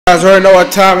Guys already know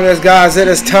what time it is, guys. It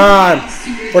is time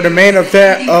for the main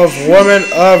event of Women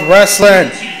of Wrestling.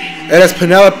 It is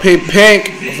Penelope Pink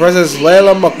versus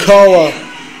Leia Makoa.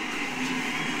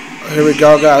 Here we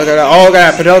go, guys. Look at that. Oh, look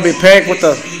at that. Penelope Pink with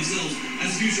the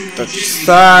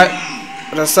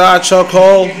side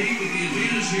chokehold.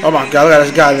 Oh my God, look at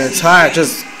this guy. The entire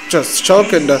just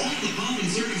choking the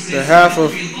half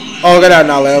of. Oh, look at that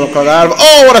now, Leia Makoa.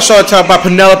 Oh, what a short time by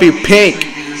Penelope Pink.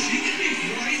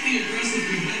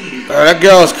 That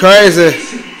girl is crazy.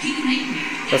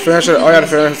 The finisher. Oh yeah, the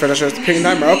finisher is the Pink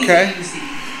Nightmare. Okay.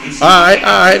 Alright.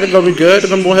 They're gonna be good. They're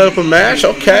gonna go ahead up a match.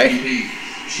 Okay.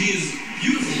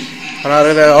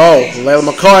 Oh, Leia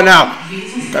Makoa now.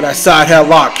 Got that side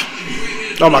headlock.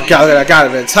 Oh my God, look at that.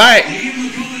 Got it in tight.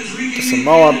 The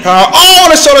Samoan power. Oh,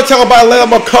 the shoulder tackle by Leia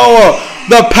Makoa.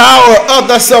 The power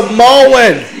of the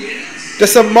Samoan. The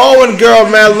Samoan girl,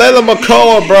 man. Leia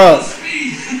Makoa, bro.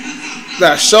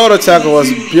 That shoulder tackle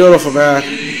was beautiful, man.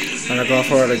 And I go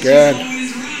for it again.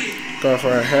 Go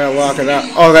for a headlock and that.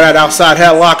 Oh, look at that outside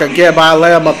headlock again by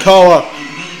Leia Makoa.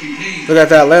 Look at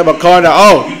that, Leia Makoa now.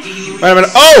 Oh, wait a minute.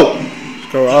 Oh,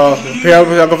 go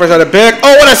first on the big.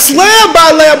 Oh, what a slam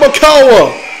by Leia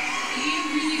Makoa!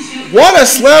 What a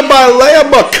slam by Leia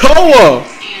Makoa!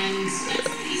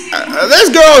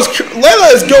 This girl is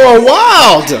Leia is going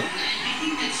wild.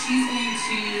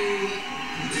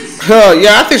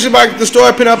 Yeah, I think she might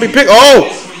destroy Penelope Pink. Oh!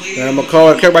 And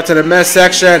Makoa kick back to the men's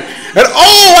section. And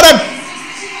oh,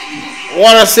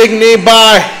 what a sick knee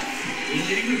by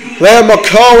Leia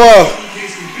Makoa.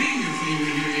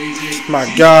 My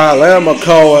God, Leia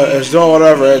Makoa is doing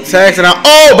whatever it takes. And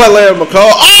but Leia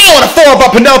Makoa. Oh, what a fall by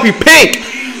Penelope Pink.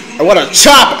 And what a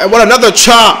chop. And what another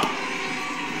chop.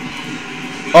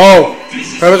 Oh,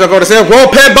 Penelope's going to say roll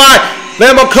pin by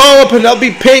Leia Makoa.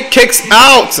 Penelope Pink kicks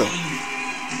out.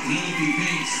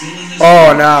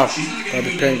 Oh, now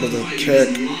Penelope Pink with a kick.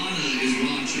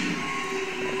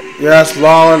 Yes,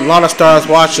 Lana Star's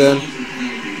watching.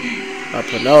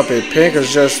 Penelope Pink is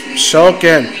just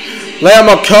choking Leia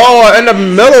Makoa in the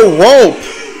middle rope.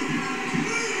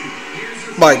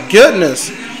 My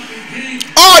goodness.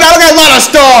 Oh, now look at Lana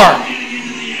Star.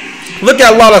 Look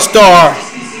at Lana Star.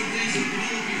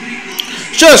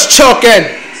 Just choking.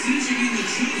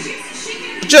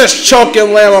 Just choking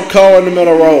Leia Makoa in the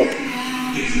middle rope.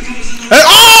 And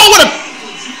oh,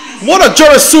 what a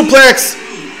German suplex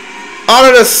out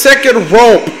of the second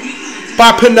rope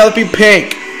by Penelope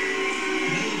Pink.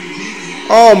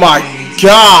 Oh my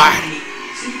God.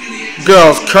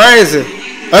 Girl's crazy.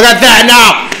 Look at that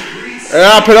now. And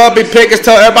now Penelope Pink is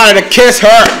telling everybody to kiss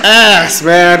her ass,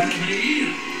 man.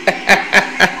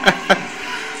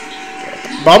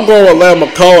 But I'm going with Leia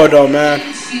Makoa though, man.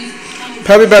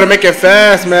 Penelope better make it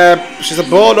fast, man. She's a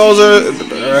bulldozer.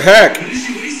 Heck.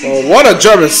 Oh, what a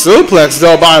German suplex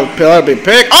though by Penelope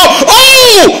Pink. Oh,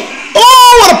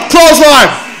 what a clothesline.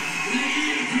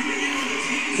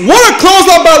 What a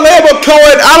clothesline by Leia Makoa,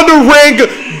 and out of the ring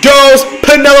goes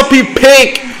Penelope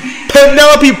Pink.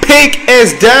 Penelope Pink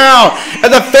is down, and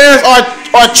the fans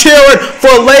are cheering for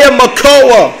Leia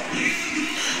Makoa.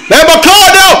 Leia Makoa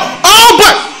now.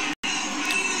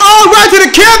 Right to the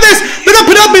canvas. Look at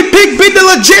Penelope Pink beat the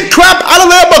legit crap out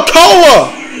of Leia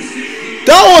Makoa.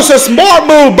 That was a smart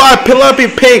move by Penelope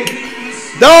Pink.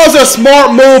 That was a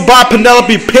smart move by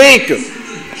Penelope Pink.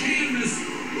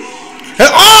 And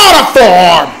the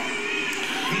forearm.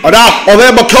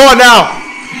 Leia Makoa now.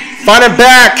 Finding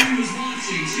back.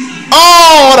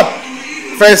 The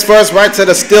face first right to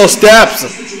the steel steps.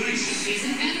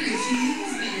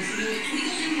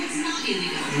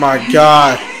 My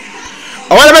God.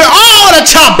 Oh, wait a minute. What a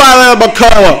chop by Leia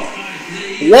Makoa.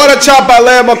 What a chop by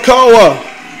Leia Makoa.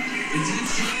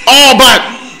 But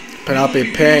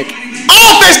Penelope Pink.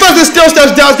 Face first and steel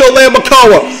steps. Down goes Leia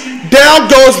Makoa. Down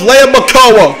goes Leia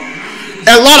Makoa.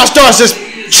 And Lana Star's just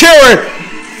cheering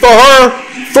for her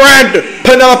friend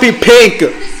Penelope Pink.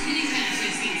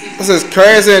 This is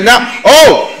crazy. And now,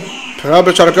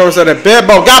 Penelope trying to go inside the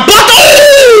bimbo. Got blocked.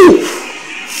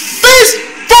 Face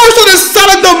first on the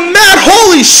side of the mat.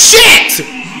 Holy shit.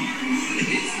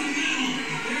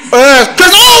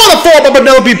 Because what a fall by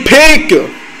Penelope Pink.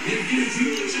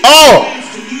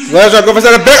 Let's go for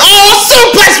the big.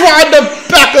 Suplex right in the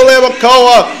back of Leia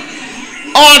Makoa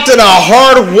onto the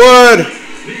hardwood.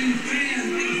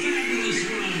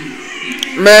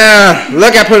 Man,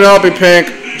 look at Penelope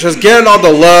Pink just getting all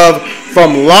the love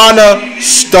from Lana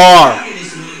Star.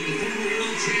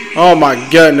 Oh my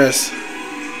goodness.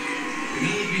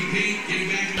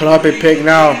 Penelope Pink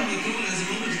now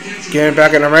getting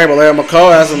back in the ring, but Leia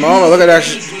Makoa has a moment. Look at that.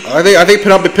 I think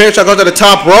Penelope Pink shall go to the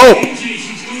top rope.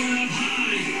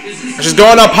 She's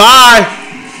going up high.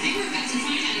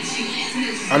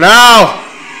 And now,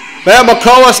 Leia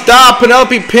Makoa stopped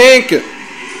Penelope Pink.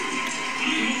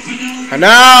 And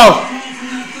now,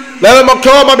 Leia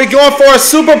Makoa might be going for a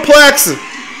superplex.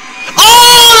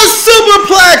 Oh, the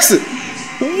superplex!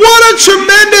 What a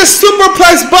tremendous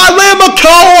superplex by Leia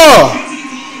Makoa!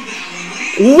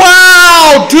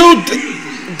 Wow, dude,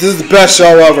 this is the best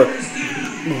show ever.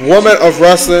 Woman of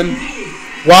Wrestling,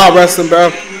 Wild Wrestling,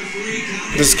 bro.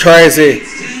 This is crazy.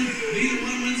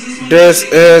 This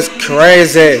is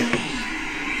crazy.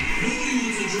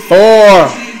 4.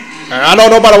 And I don't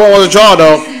know about the one with the draw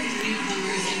though.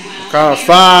 Count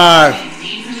 5.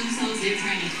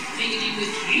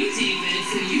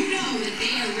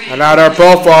 And now they're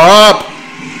both up.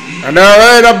 And they're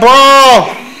ready to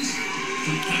brawl.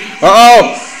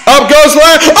 Uh-oh. Up goes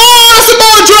Leia. Oh, that's a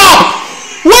Samoan drop.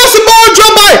 What's the Samoan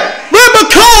drop by Leia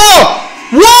Makoa?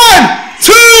 1,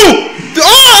 2.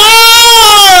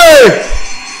 Oh!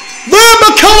 Leia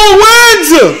Makoa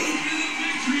wins.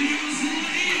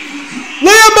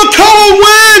 Leia Makoa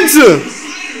wins.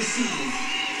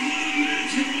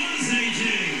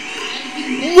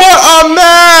 What a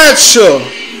match.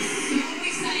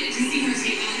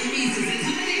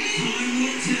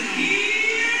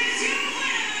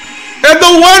 And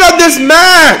the winner of this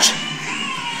match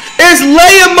is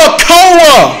Leia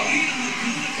Makoa.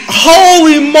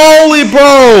 Holy moly,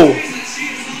 bro.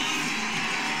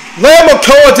 Leia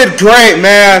Makoa did great,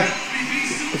 man.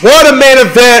 What a main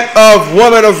event of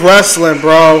Women of Wrestling,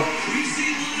 bro.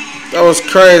 That was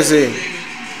crazy.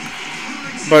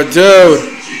 But, dude,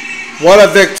 what a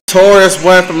victorious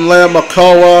win from Leia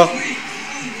Makoa.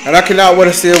 And I cannot wait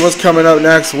to see what's coming up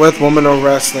next with Women of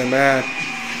Wrestling, man.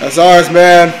 As always,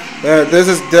 man, this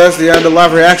is the end of the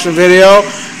live reaction video.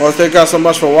 I want to thank you guys so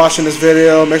much for watching this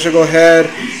video. Make sure to go ahead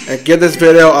and give this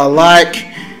video a like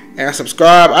and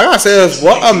subscribe. I gotta say this,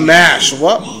 what a match.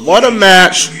 What a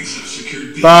match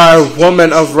by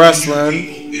Women of Wrestling.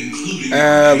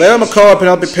 And Leia Makoa and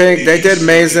Penelope Pink, they did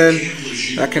amazing.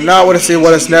 I cannot wait to see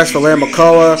what is next for Leia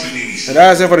Makoa. And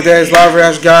that is it for today's live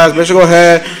reaction, guys. Make sure to go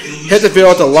ahead, hit the video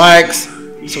with the likes.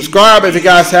 Subscribe if you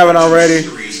guys haven't already.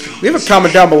 Leave a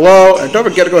comment down below. And don't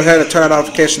forget to go ahead and turn that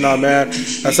notification on, man.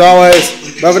 As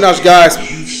always, love and knowledge, guys.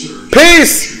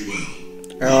 Peace!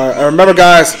 And remember,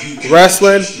 guys,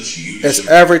 wrestling is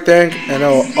everything. And it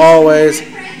will always,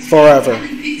 forever.